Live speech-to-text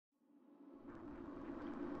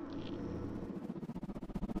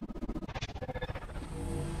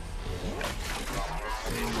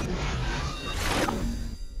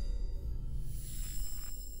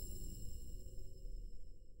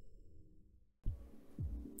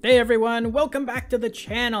Hey everyone, welcome back to the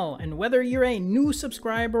channel, and whether you're a new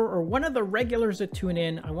subscriber or one of the regulars that tune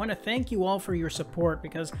in, I want to thank you all for your support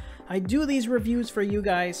because I do these reviews for you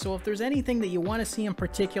guys, so if there's anything that you want to see in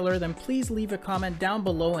particular, then please leave a comment down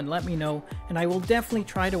below and let me know, and I will definitely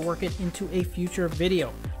try to work it into a future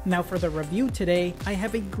video. Now for the review today, I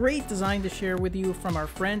have a great design to share with you from our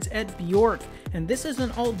friends at Bjork, and this is an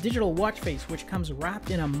all-digital watch face which comes wrapped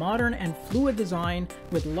in a modern and fluid design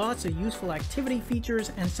with lots of useful activity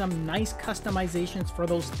features and some nice customizations for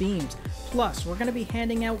those themes. Plus, we're going to be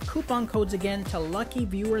handing out coupon codes again to lucky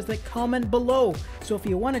viewers that comment below. So if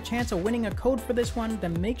you want a chance of winning a code for this one,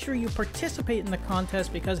 then make sure you participate in the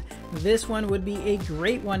contest because this one would be a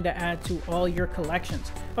great one to add to all your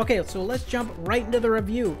collections. Okay, so let's jump right into the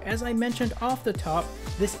review. As I mentioned off the top,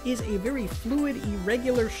 this is a very fluid,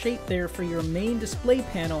 irregular shape there for your main display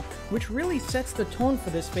panel, which really sets the tone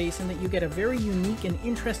for this face in that you get a very unique and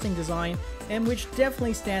interesting design, and which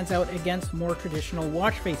definitely stands out against more traditional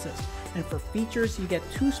watch faces. And for features, you get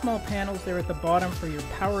two small panels there at the bottom for your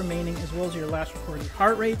power remaining as well as your last recorded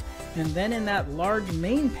heart rate, and then in that large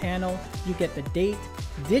main panel you get the date,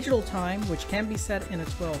 digital time, which can be set in a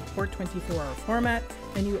 12 or 24-hour format,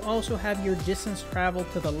 and you also have your distance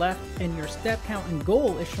traveled to the left, and your step count and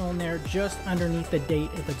goal is shown there just underneath the date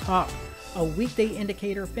at the top. A weekday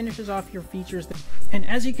indicator finishes off your features, and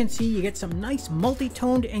as you can see, you get some nice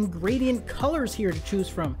multi-toned and gradient colors here to choose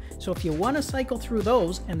from. So if you want to cycle through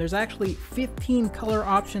those, and there's actually 15 color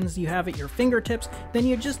options you have at your fingertips, then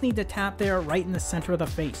you just need to tap there right in the center of the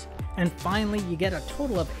face. And finally, you get a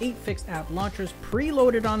total of 8 fixed app launchers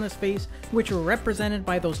preloaded on this face, which are represented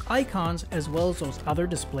by those icons as well as those other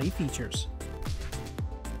display features.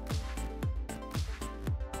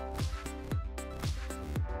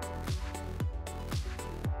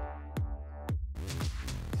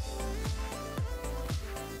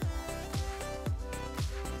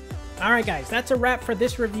 Alright guys, that's a wrap for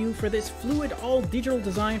this review for this fluid all-digital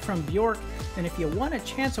design from Bjork, and if you want a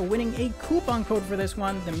chance of winning a coupon code for this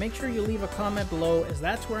one, then make sure you leave a comment below, as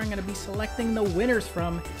that's where I'm going to be selecting the winners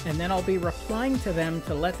from, and then I'll be replying to them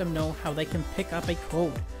to let them know how they can pick up a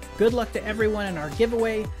code. Good luck to everyone in our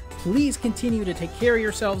giveaway. Please continue to take care of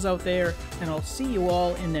yourselves out there, and I'll see you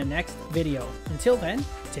all in the next video. Until then,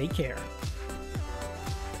 take care.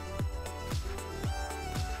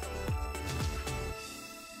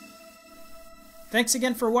 Thanks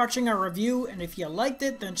again for watching our review, and if you liked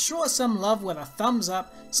it, then show us some love with a thumbs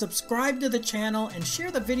up, subscribe to the channel, and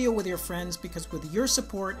share the video with your friends, because with your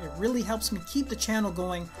support it really helps me keep the channel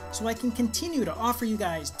going so I can continue to offer you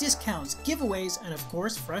guys discounts, giveaways, and of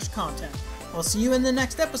course fresh content. I'll see you in the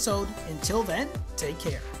next episode. Until then, take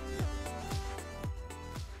care.